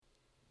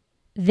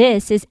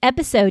This is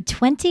episode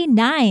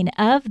 29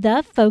 of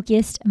The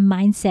Focused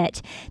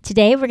Mindset.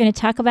 Today, we're going to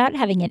talk about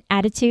having an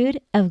attitude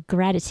of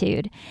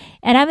gratitude.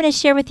 And I'm going to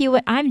share with you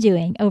what I'm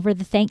doing over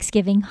the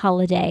Thanksgiving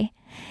holiday.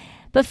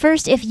 But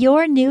first, if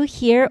you're new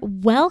here,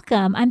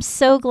 welcome. I'm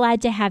so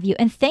glad to have you,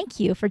 and thank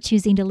you for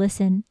choosing to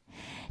listen.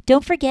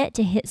 Don't forget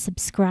to hit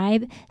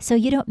subscribe so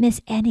you don't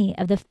miss any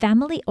of the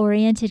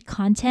family-oriented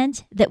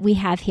content that we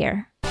have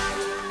here.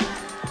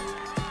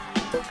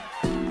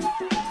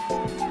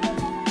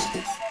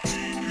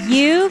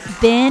 You've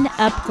been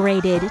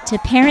upgraded to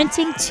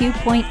Parenting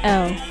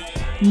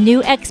 2.0.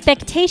 New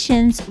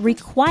expectations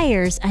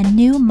requires a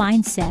new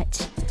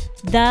mindset,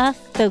 the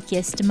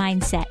focused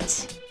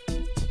mindset.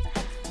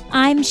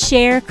 I'm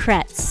Cher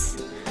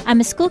Kretz. I'm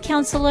a school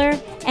counselor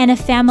and a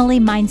family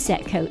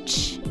mindset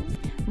coach.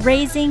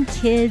 Raising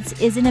kids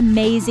is an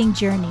amazing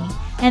journey,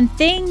 and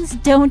things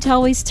don't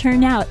always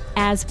turn out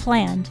as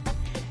planned.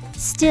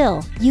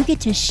 Still, you get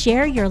to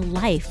share your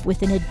life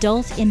with an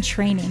adult in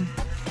training.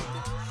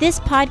 This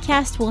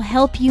podcast will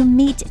help you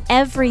meet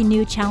every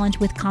new challenge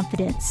with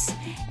confidence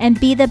and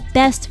be the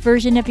best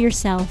version of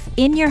yourself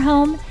in your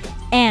home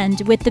and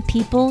with the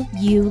people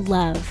you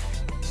love.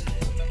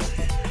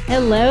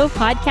 Hello,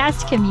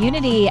 podcast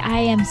community. I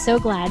am so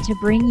glad to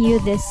bring you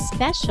this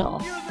special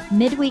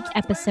midweek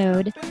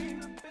episode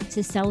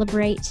to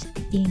celebrate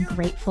being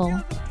grateful.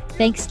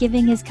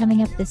 Thanksgiving is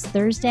coming up this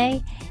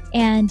Thursday,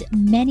 and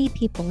many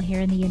people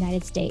here in the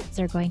United States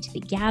are going to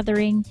be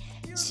gathering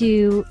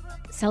to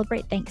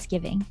celebrate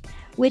Thanksgiving,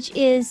 which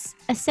is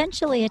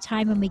essentially a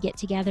time when we get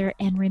together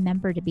and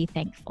remember to be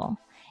thankful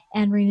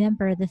and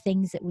remember the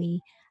things that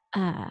we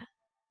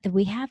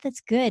have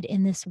that's good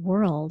in this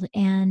world,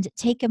 and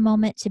take a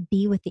moment to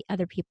be with the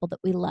other people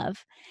that we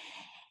love.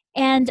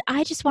 And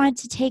I just wanted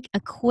to take a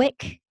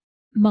quick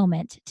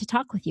moment to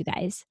talk with you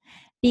guys,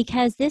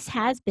 because this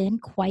has been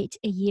quite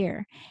a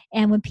year.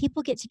 And when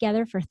people get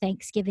together for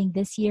Thanksgiving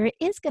this year, it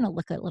is going to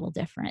look a little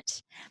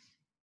different.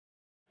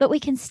 But we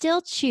can still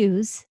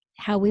choose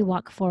how we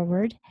walk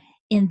forward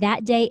in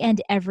that day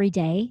and every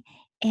day.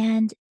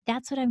 And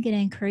that's what I'm going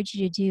to encourage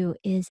you to do,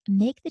 is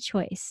make the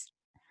choice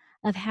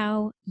of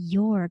how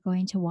you're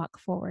going to walk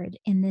forward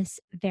in this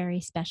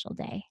very special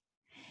day.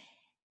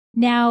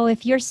 Now,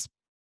 if you're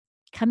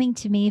coming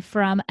to me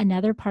from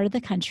another part of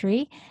the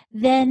country,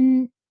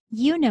 then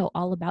you know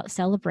all about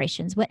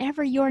celebrations.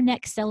 Whatever your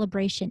next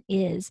celebration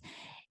is,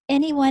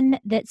 anyone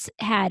that's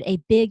had a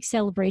big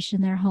celebration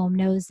in their home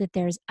knows that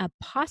there's a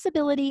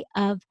possibility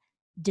of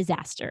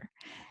disaster,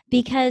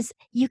 because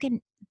you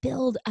can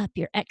build up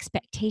your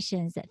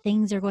expectations that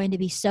things are going to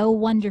be so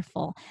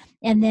wonderful.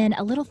 And then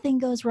a little thing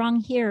goes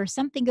wrong here or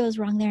something goes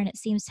wrong there, and it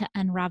seems to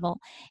unravel.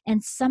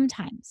 And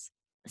sometimes,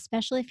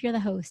 especially if you're the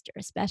host, or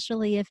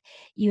especially if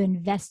you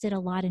invested a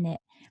lot in it,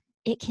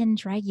 it can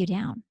drag you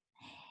down.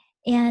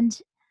 And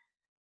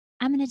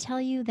I'm going to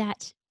tell you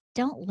that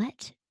don't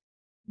let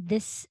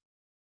this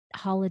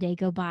holiday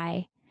go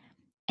by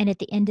and at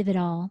the end of it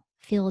all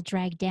feel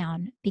dragged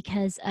down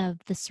because of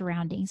the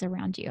surroundings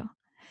around you.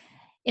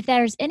 If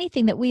there's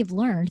anything that we've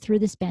learned through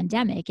this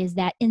pandemic, is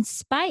that in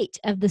spite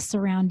of the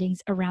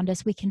surroundings around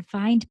us, we can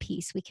find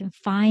peace, we can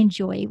find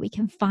joy, we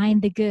can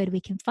find the good, we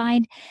can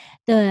find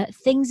the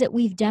things that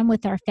we've done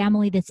with our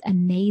family that's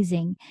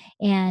amazing,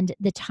 and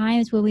the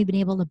times when we've been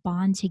able to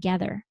bond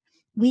together.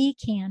 We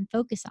can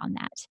focus on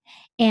that.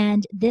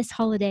 And this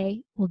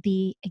holiday will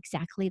be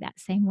exactly that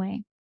same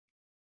way.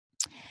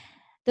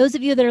 Those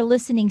of you that are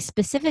listening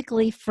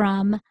specifically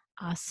from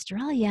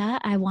Australia,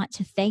 I want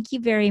to thank you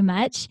very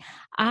much.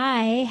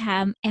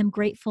 Am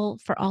grateful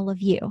for all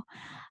of you.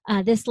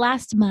 This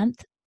last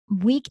month,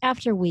 week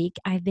after week,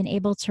 I've been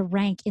able to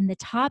rank in the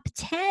top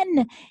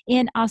 10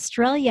 in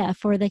Australia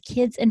for the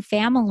kids and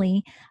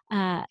family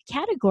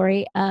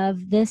category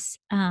of this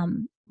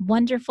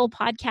wonderful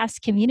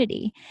podcast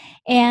community.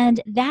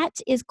 And that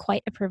is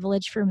quite a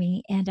privilege for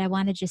me. And I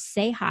want to just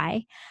say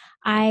hi.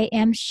 I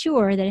am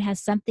sure that it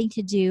has something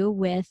to do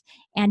with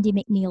Andy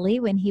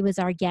McNeely when he was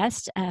our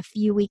guest a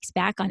few weeks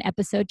back on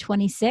episode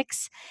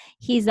 26.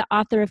 He's the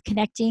author of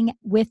Connecting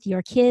with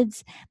Your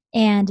Kids,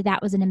 and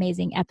that was an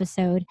amazing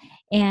episode.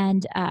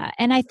 And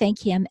I thank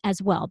him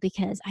as well,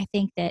 because I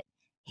think that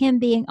him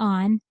being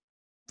on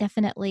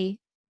definitely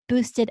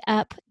boosted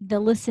up the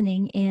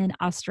listening in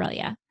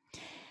Australia.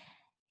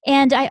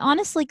 And I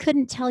honestly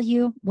couldn't tell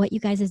you what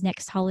you guys'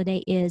 next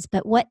holiday is,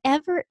 but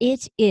whatever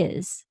it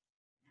is,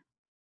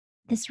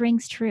 this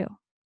rings true.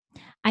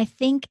 I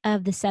think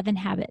of the 7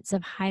 habits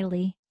of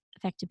highly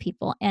effective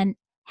people. And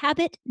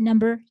habit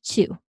number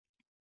 2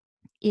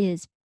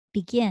 is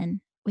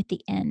begin with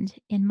the end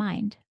in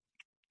mind.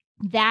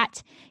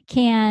 That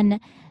can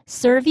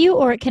serve you,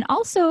 or it can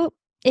also,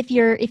 if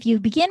you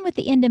begin with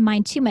the end in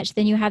mind too much,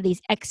 then you have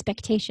these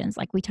expectations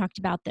like we talked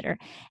about that are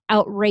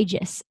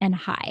outrageous and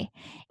high.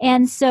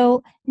 And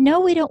so,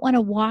 no, we don't want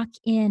to walk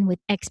in with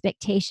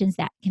expectations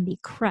that can be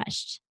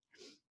crushed.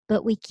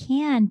 But we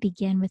can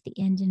begin with the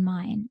end in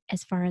mind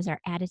as far as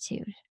our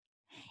attitude,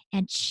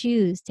 and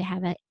choose to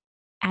have an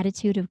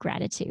attitude of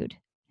gratitude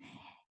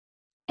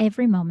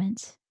every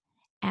moment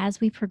as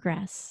we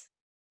progress,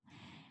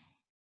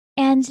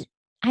 And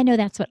I know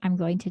that's what I'm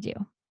going to do.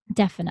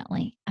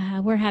 Definitely.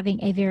 We're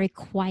having a very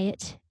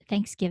quiet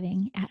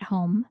Thanksgiving at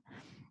home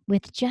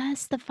with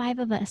just the five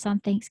of us on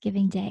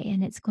Thanksgiving Day.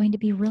 And it's going to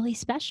be really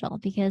special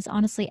because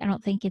honestly, I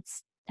don't think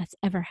that's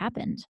ever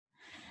happened.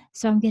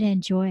 So I'm going to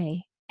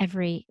enjoy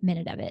every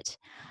minute of it.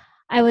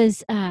 I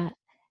was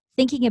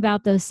thinking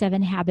about those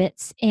 7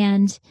 habits,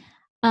 and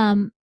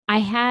I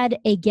had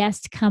a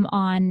guest come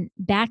on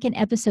back in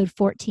episode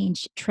 14,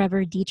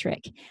 Trevor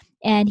Dietrich,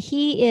 and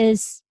he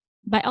is,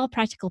 by all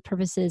practical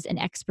purposes, an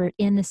expert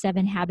in the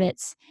 7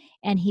 habits,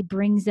 and he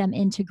brings them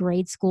into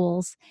grade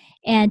schools.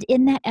 And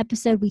in that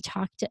episode, we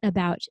talked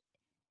about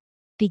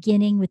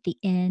beginning with the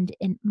end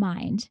in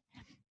mind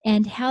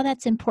and how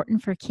that's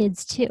important for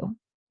kids too,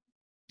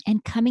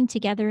 and coming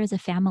together as a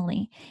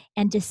family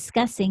and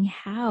discussing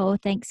how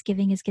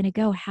Thanksgiving is going to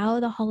go, how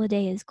the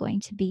holiday is going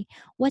to be,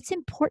 what's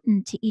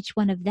important to each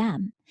one of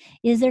them.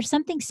 Is there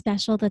something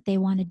special that they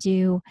want to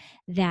do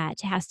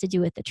that has to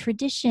do with the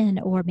tradition,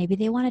 or maybe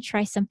they want to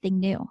try something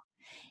new?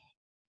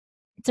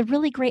 It's a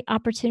really great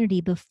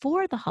opportunity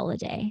before the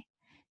holiday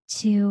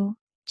to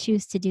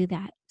choose to do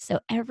that. So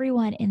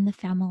everyone in the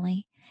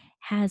family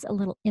has a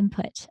little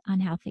input on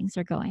how things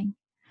are going.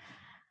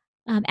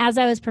 As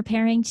I was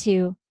preparing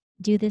to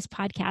do this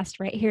podcast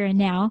right here and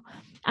now,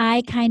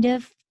 I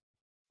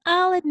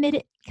I'll admit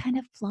it, kind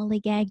of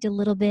lollygagged a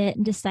little bit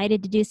and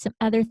decided to do some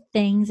other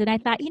things. And I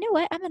thought, you know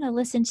what? I'm going to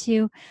listen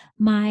to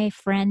my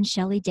friend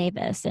Shelly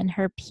Davis and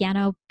her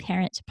Piano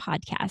Parent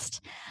podcast.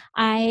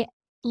 I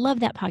love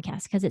that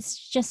podcast because it's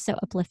just so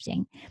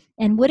uplifting.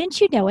 And wouldn't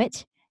you know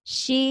it,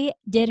 she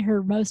did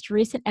her most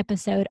recent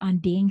episode on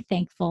being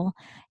thankful,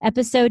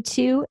 episode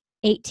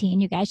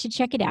 218. You guys should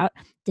check it out.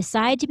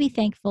 Decide to be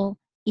thankful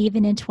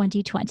even in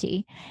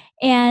 2020.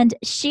 And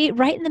she,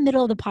 right in the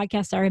middle of the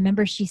podcast, I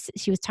remember she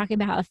was talking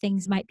about how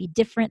things might be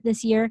different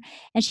this year.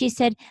 And she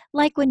said,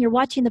 like when you're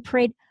watching the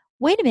parade,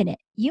 wait a minute,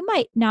 you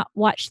might not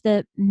watch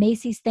the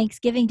Macy's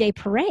Thanksgiving Day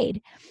parade.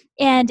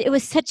 And it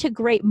was such a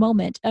great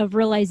moment of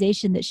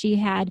realization that she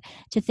had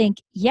to think,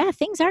 yeah,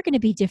 things are going to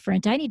be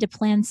different. I need to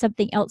plan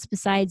something else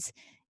besides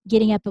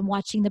getting up and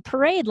watching the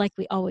parade like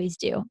we always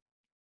do.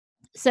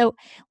 So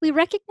we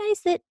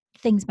recognize that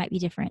things might be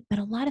different, but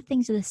a lot of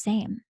things are the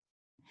same.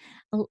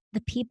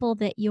 The people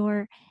that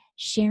you're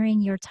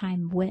sharing your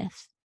time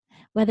with,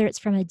 whether it's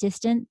from a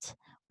distance,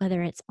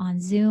 whether it's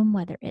on Zoom,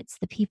 whether it's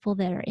the people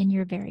that are in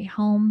your very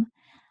home,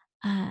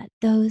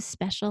 those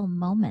special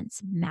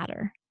moments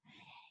matter.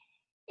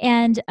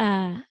 And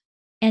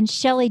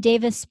Shelley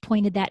Davis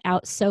pointed that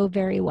out so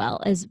very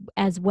well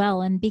as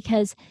well, and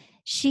because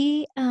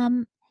she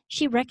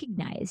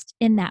recognized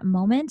in that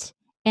moment,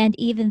 and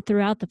even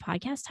throughout the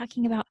podcast,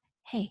 talking about,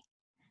 hey,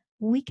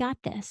 we got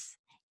this.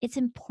 It's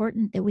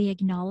important that we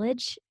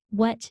acknowledge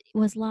what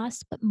was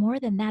lost, but more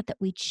than that, that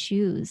we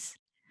choose,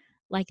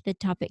 like the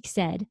topic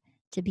said,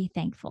 to be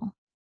thankful.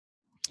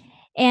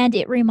 And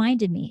it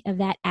reminded me of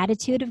that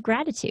attitude of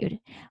gratitude.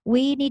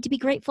 We need to be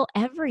grateful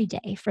every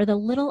day for the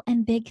little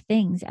and big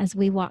things as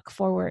we walk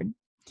forward.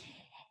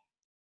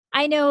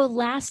 I know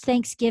last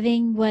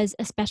Thanksgiving was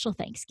a special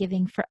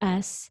Thanksgiving for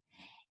us.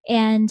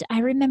 And I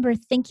remember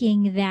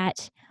thinking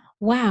that,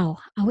 wow,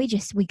 we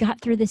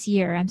got through this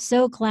year. I'm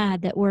so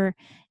glad that we're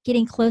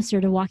getting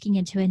closer to walking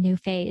into a new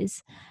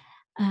phase.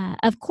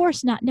 Of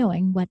course, not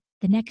knowing what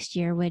the next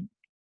year would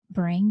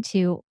bring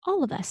to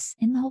all of us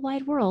in the whole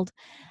wide world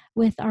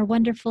with our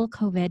wonderful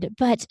COVID.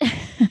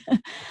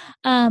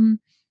 Um,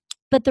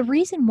 but the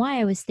reason why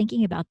I was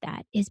thinking about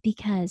that is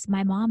because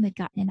my mom had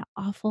gotten in an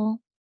awful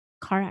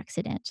car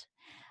accident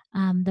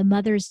the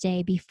Mother's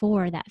Day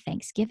before that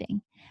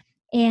Thanksgiving.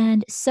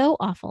 And so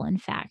awful, in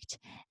fact,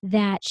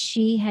 that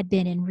she had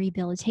been in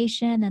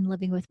rehabilitation and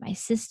living with my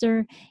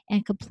sister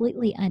and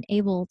completely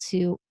unable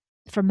to,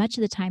 for much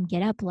of the time,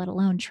 get up, let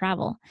alone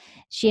travel.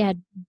 She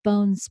had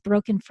bones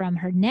broken from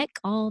her neck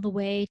all the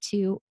way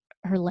to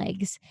her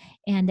legs,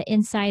 and the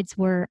insides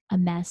were a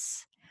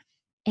mess.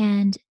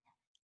 And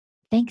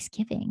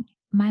Thanksgiving,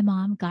 my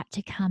mom got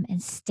to come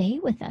and stay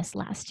with us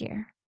last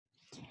year.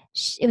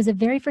 It was the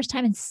very first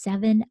time in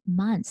 7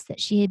 months that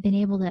she had been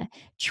able to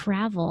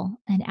travel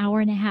an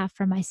hour and a half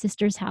from my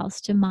sister's house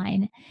to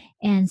mine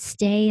and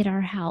stay at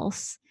our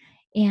house.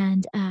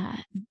 And,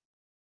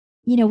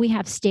 we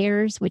have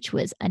stairs, which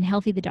was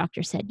unhealthy. The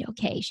doctor said,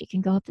 okay, she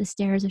can go up the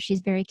stairs if she's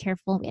very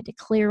careful. We had to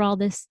clear all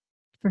this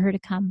for her to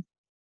come.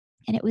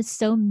 And it was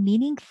so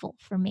meaningful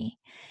for me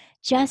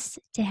just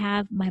to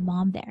have my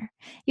mom there.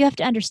 You have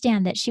to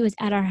understand that she was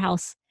at our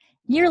house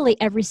nearly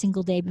every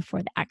single day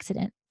before the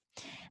accident.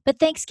 But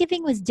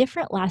Thanksgiving was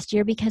different last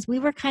year because we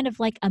were kind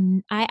of like,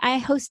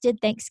 I hosted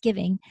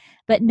Thanksgiving,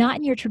 but not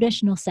in your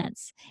traditional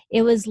sense.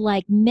 It was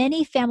like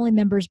many family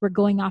members were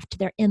going off to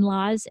their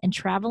in-laws and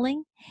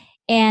traveling.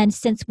 And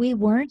since we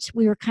weren't,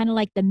 we were kind of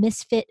like the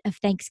misfit of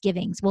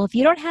Thanksgivings. Well, if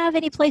you don't have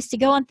any place to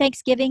go on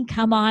Thanksgiving,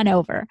 come on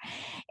over.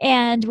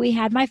 And we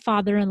had my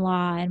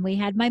father-in-law and we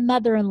had my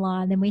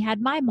mother-in-law and then we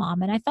had my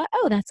mom. And I thought,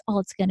 oh, that's all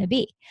it's going to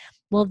be.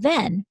 Well,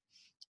 then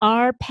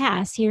our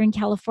pass here in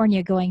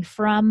California going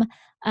from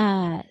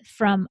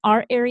from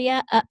our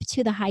area up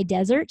to the high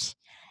desert,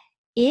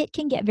 it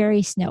can get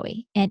very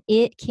snowy and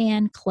it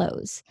can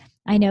close.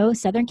 I know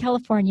Southern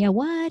California,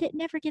 what? It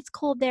never gets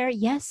cold there.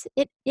 Yes,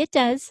 it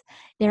does.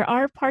 There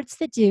are parts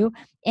that do.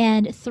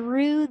 And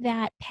through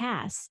that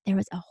pass, there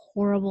was a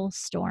horrible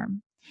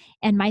storm.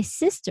 And my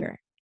sister,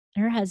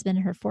 her husband,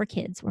 and her 4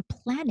 kids were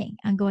planning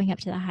on going up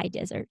to the high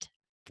desert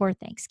for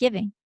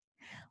Thanksgiving.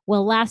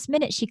 Well, last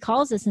minute, she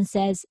calls us and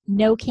says,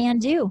 no can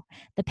do.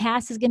 The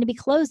pass is going to be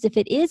closed. If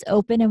it is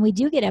open and we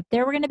do get up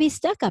there, we're going to be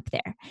stuck up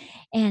there.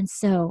 And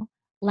so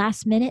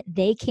last minute,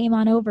 they came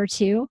on over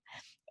too.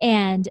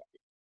 And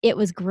it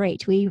was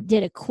great. We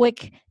did a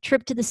quick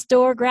trip to the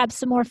store, grabbed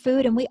some more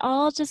food, and we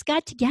all just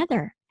got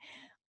together.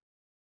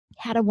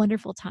 Had a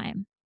wonderful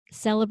time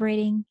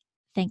celebrating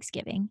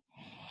Thanksgiving.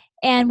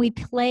 And we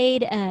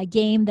played a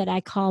game that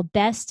I call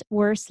Best,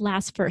 Worst,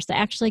 Last, First. I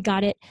actually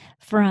got it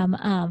from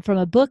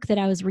a book that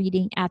I was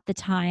reading at the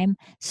time,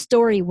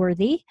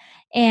 Storyworthy.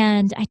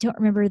 And I don't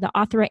remember the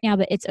author right now,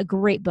 but it's a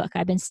great book.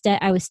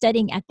 I was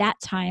studying at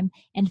that time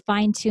and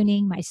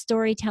fine-tuning my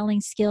storytelling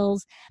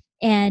skills.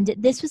 And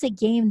this was a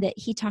game that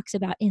he talks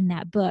about in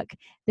that book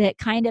that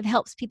kind of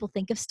helps people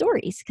think of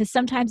stories, because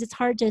sometimes it's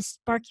hard to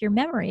spark your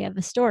memory of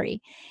a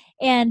story.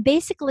 And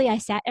basically, I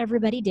sat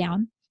everybody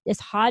down, this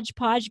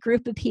hodgepodge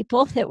group of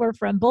people that were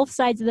from both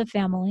sides of the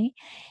family.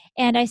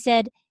 And I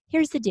said,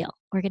 here's the deal.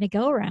 We're going to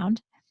go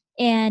around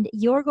and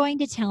you're going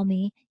to tell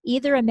me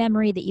either a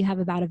memory that you have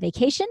about a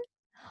vacation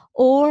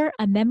or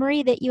a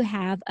memory that you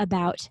have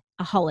about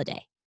a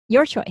holiday.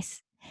 Your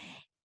choice.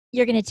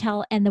 You're going to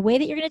tell, and the way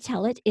that you're going to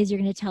tell it is you're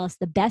going to tell us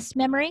the best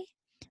memory,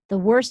 the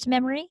worst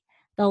memory,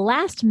 the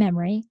last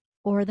memory,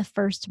 or the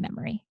first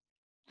memory.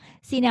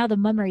 See, now the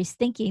memory's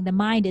thinking, the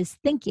mind is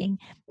thinking,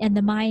 and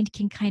the mind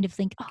can kind of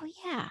think, oh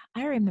yeah,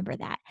 I remember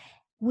that.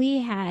 We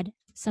had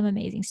some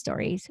amazing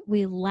stories.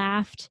 We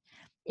laughed.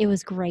 It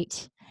was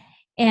great.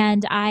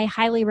 And I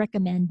highly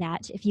recommend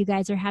that. If you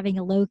guys are having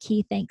a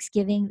low-key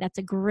Thanksgiving, that's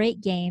a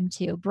great game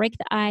to break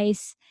the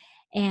ice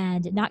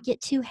and not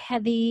get too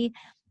heavy.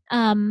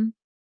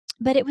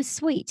 But it was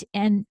sweet.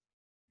 And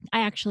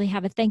I actually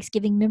have a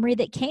Thanksgiving memory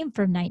that came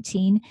from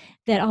 19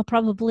 that I'll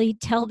probably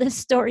tell this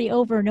story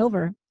over and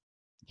over.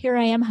 Here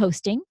I am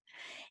hosting,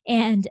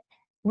 and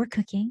we're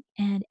cooking,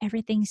 and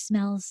everything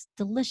smells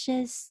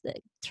delicious. The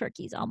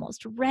turkey's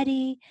almost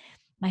ready.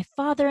 My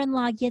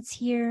father-in-law gets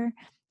here.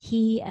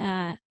 He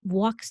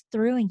walks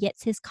through and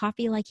gets his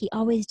coffee like he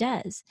always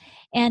does.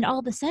 And all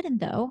of a sudden,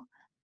 though,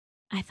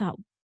 I thought,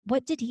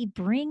 what did he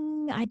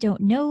bring? I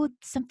don't know.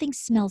 Something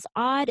smells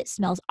odd. It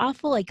smells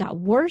awful. It got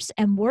worse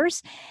and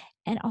worse.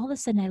 And all of a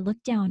sudden, I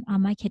looked down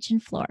on my kitchen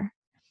floor,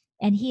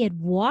 and he had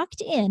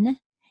walked in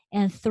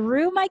and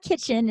through my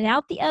kitchen and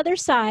out the other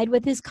side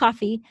with his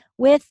coffee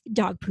with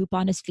dog poop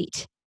on his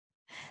feet.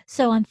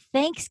 So on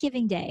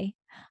Thanksgiving Day,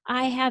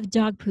 I have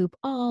dog poop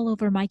all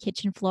over my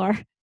kitchen floor.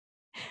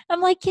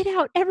 I'm like, get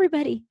out,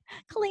 everybody,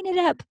 clean it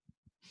up.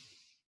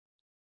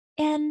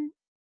 And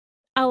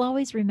I'll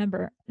always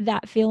remember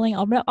that feeling.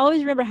 I'll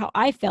always remember how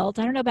I felt.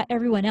 I don't know about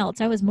everyone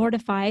else. I was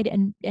mortified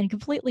and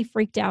completely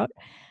freaked out.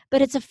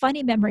 But it's a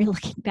funny memory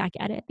looking back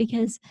at it,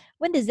 because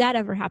when does that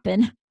ever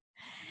happen?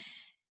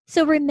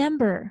 So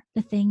remember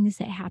the things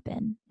that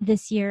happen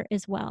this year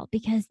as well,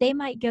 because they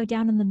might go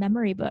down in the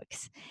memory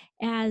books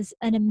as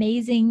an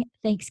amazing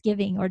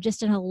Thanksgiving or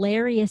just an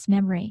hilarious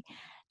memory.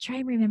 Try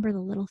and remember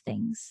the little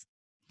things.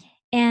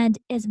 And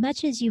as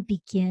much as you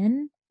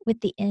begin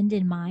with the end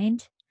in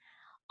mind,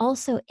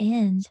 also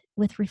end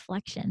with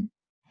reflection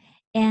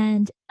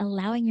and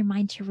allowing your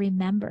mind to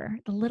remember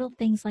the little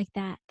things like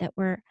that that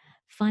were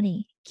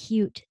funny,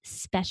 cute,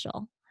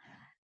 special.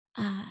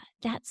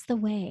 That's the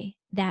way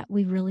that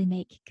we really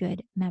make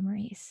good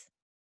memories.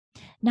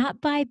 Not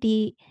by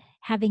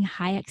having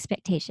high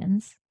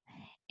expectations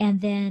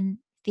and then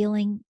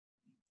feeling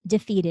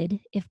defeated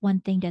if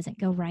one thing doesn't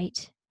go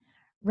right.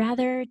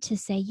 Rather to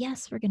say,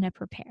 yes, we're going to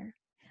prepare.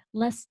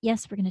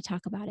 Yes, we're going to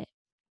talk about it.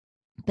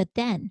 But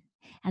then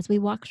as we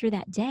walk through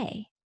that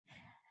day,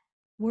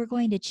 we're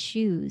going to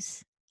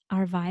choose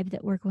our vibe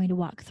that we're going to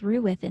walk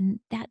through with, and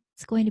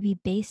that's going to be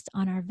based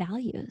on our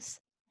values.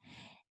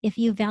 If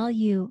you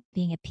value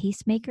being a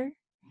peacemaker,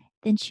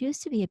 then choose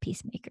to be a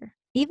peacemaker,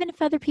 even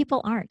if other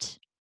people aren't.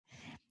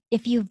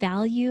 If you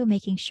value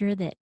making sure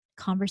that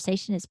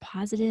conversation is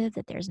positive,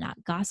 that there's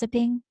not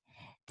gossiping,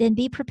 then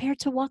be prepared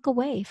to walk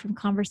away from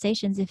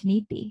conversations if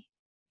need be.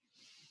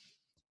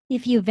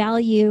 If you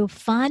value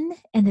fun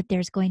and that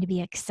there's going to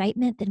be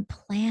excitement, then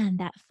plan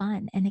that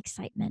fun and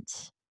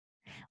excitement.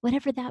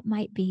 Whatever that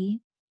might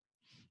be,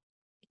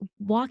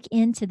 walk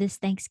into this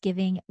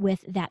Thanksgiving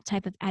with that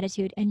type of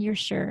attitude, and you're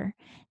sure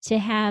to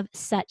have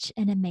such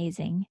an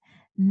amazing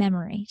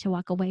memory to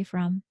walk away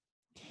from.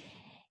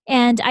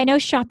 And I know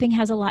shopping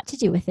has a lot to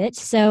do with it.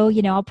 So,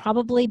 I'll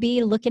probably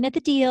be looking at the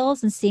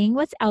deals and seeing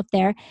what's out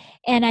there.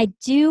 And I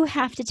do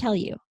have to tell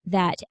you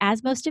that,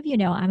 as most of you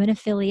know, I'm an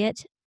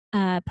affiliate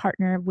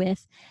partner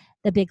with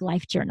the Big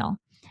Life Journal.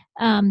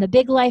 The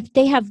Big Life,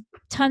 they have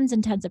tons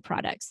and tons of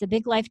products. The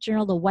Big Life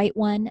Journal, the white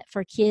one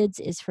for kids,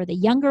 is for the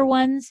younger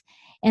ones.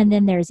 And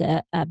then there's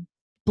a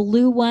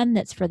blue one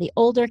that's for the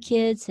older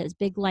kids, says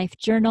Big Life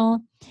Journal.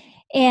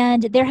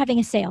 And they're having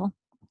a sale.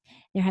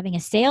 They're having a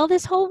sale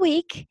this whole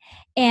week.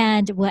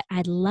 And what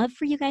I'd love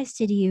for you guys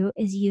to do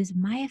is use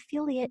my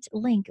affiliate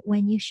link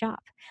when you shop.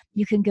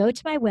 You can go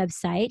to my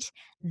website,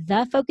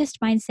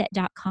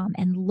 thefocusedmindset.com,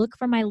 and look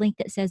for my link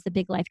that says the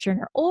Big Life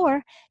Journal,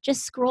 or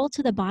just scroll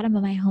to the bottom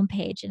of my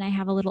homepage, and I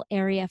have a little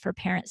area for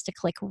parents to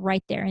click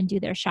right there and do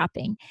their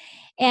shopping.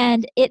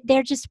 And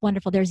they're just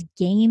wonderful. There's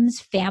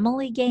games,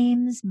 family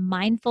games,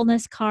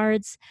 mindfulness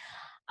cards.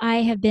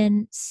 I have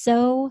been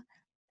so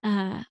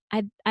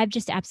I've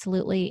just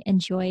absolutely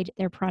enjoyed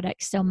their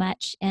products so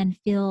much and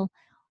feel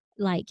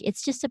like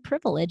it's just a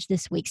privilege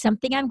this week,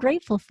 something I'm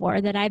grateful for,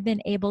 that I've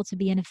been able to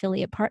be an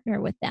affiliate partner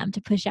with them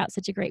to push out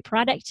such a great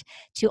product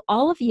to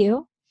all of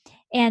you.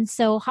 And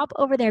so hop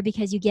over there,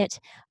 because you get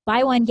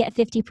buy one, get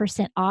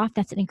 50% off.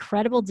 That's an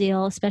incredible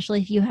deal,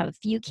 especially if you have a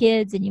few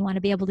kids and you want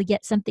to be able to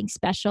get something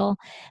special.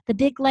 The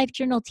Big Life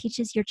Journal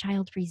teaches your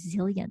child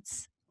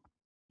resilience.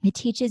 It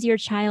teaches your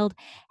child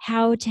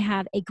how to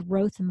have a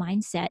growth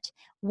mindset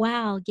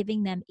while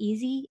giving them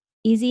easy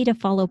to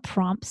follow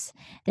prompts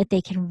that they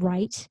can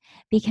write.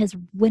 Because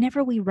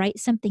whenever we write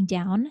something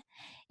down,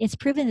 it's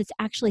proven it's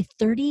actually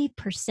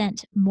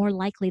 30% more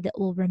likely that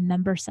we'll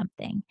remember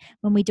something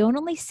when we don't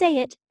only say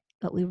it,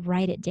 but we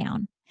write it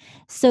down.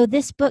 So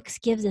this book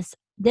gives us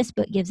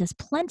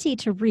plenty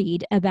to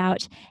read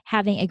about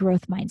having a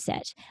growth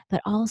mindset,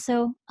 but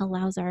also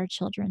allows our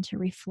children to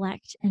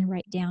reflect and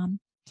write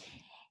down.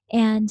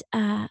 And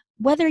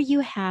whether you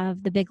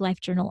have the Big Life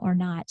Journal or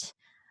not,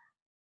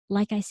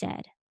 like I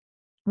said,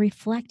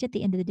 reflect at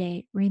the end of the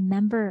day.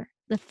 Remember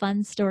the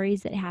fun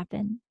stories that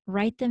happen.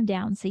 Write them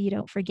down so you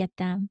don't forget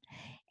them,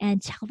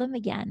 and tell them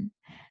again,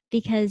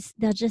 because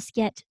they'll just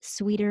get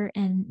sweeter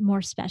and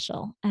more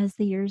special as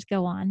the years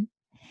go on.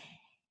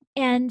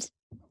 And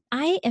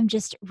I am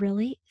just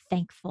really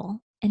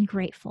thankful and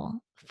grateful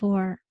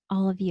for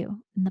all of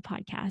you in the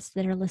podcast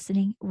that are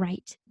listening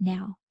right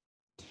now.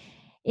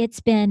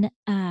 It's been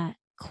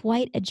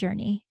quite a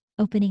journey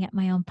opening up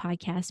my own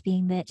podcast,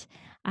 being that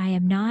I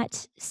am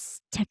not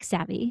tech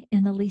savvy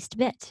in the least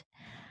bit.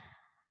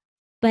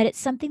 But it's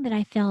something that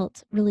I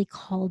felt really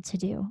called to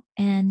do.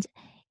 And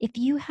if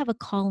you have a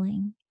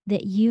calling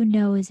that you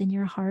know is in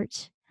your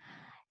heart,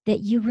 that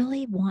you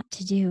really want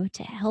to do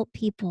to help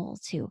people,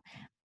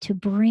 to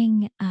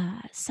bring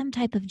some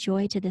type of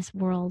joy to this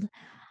world,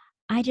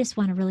 I just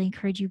want to really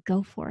encourage you,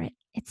 go for it.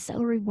 It's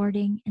so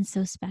rewarding and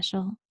so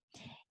special.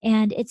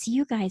 And it's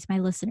you guys, my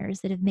listeners,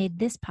 that have made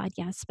this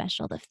podcast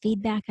special. The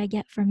feedback I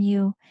get from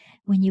you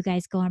when you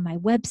guys go on my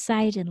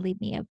website and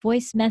leave me a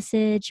voice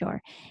message,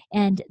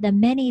 and the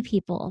many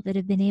people that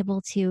have been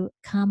able to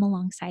come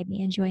alongside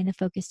me and join the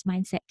Focused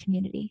Mindset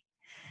community.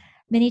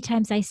 Many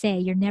times I say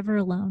you're never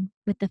alone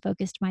with the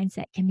Focused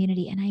Mindset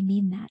community, and I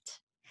mean that,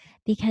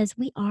 because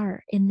we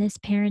are in this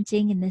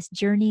parenting and this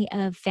journey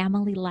of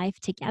family life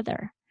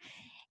together.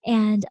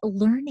 And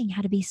learning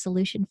how to be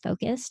solution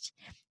focused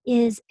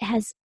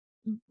has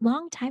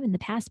long time in the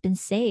past been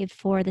saved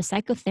for the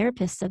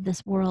psychotherapists of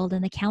this world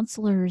and the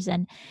counselors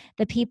and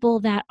the people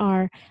that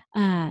are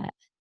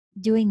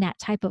doing that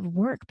type of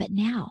work. But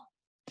now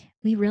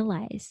we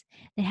realize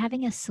that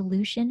having a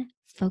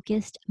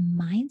solution-focused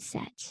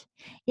mindset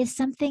is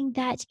something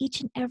that each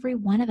and every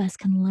one of us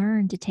can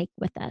learn to take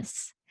with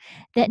us,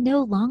 that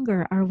no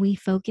longer are we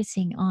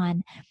focusing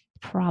on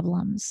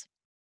problems.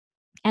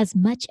 As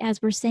much as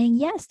we're saying,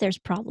 yes, there's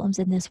problems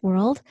in this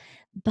world,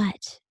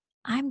 but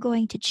I'm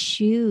going to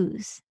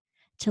choose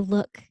to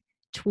look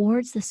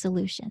towards the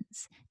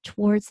solutions,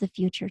 towards the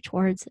future,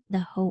 towards the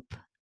hope.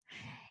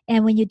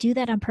 And when you do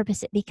that on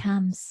purpose, it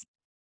becomes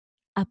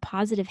a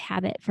positive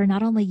habit for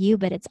not only you,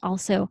 but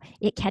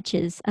it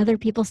catches. Other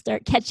people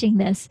start catching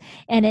this,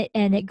 and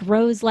it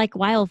grows like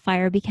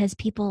wildfire, because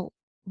people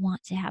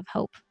want to have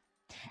hope,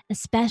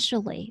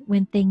 especially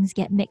when things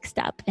get mixed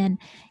up and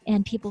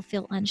people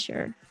feel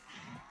unsure.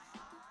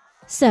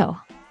 So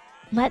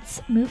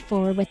let's move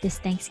forward with this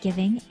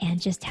Thanksgiving and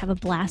just have a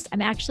blast.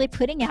 I'm actually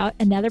putting out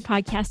another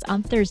podcast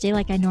on Thursday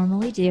like I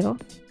normally do.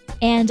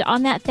 And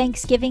on that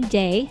Thanksgiving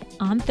day,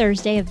 on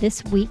Thursday of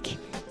this week,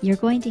 you're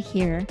going to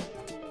hear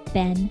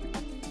Ben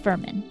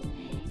Furman.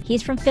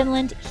 He's from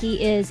Finland.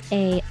 He is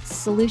a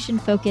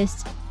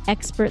solution-focused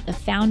expert, the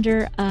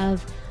founder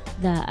of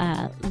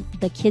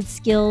the Kids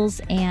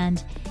Skills,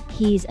 and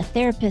he's a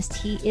therapist.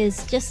 He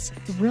is just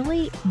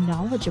really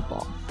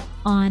knowledgeable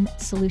on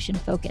solution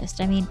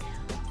focused. I mean,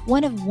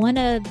 one of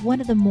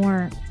the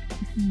more,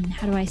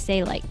 how do I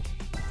say, like,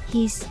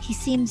 he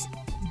seems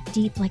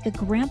deep like a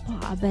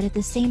grandpa, but at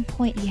the same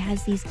point he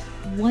has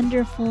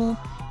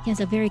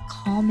a very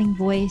calming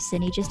voice,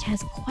 and he just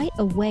has quite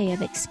a way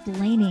of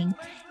explaining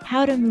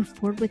how to move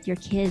forward with your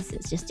kids.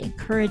 It's just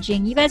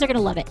encouraging. You guys are going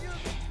to love it.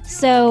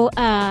 So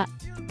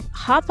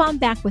hop on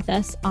back with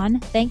us on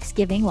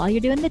Thanksgiving while you're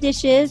doing the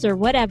dishes or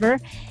whatever.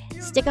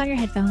 Stick on your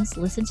headphones,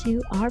 listen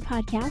to our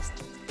podcast.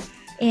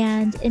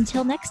 And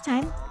until next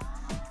time,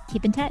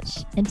 Keep in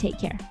touch and take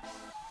care.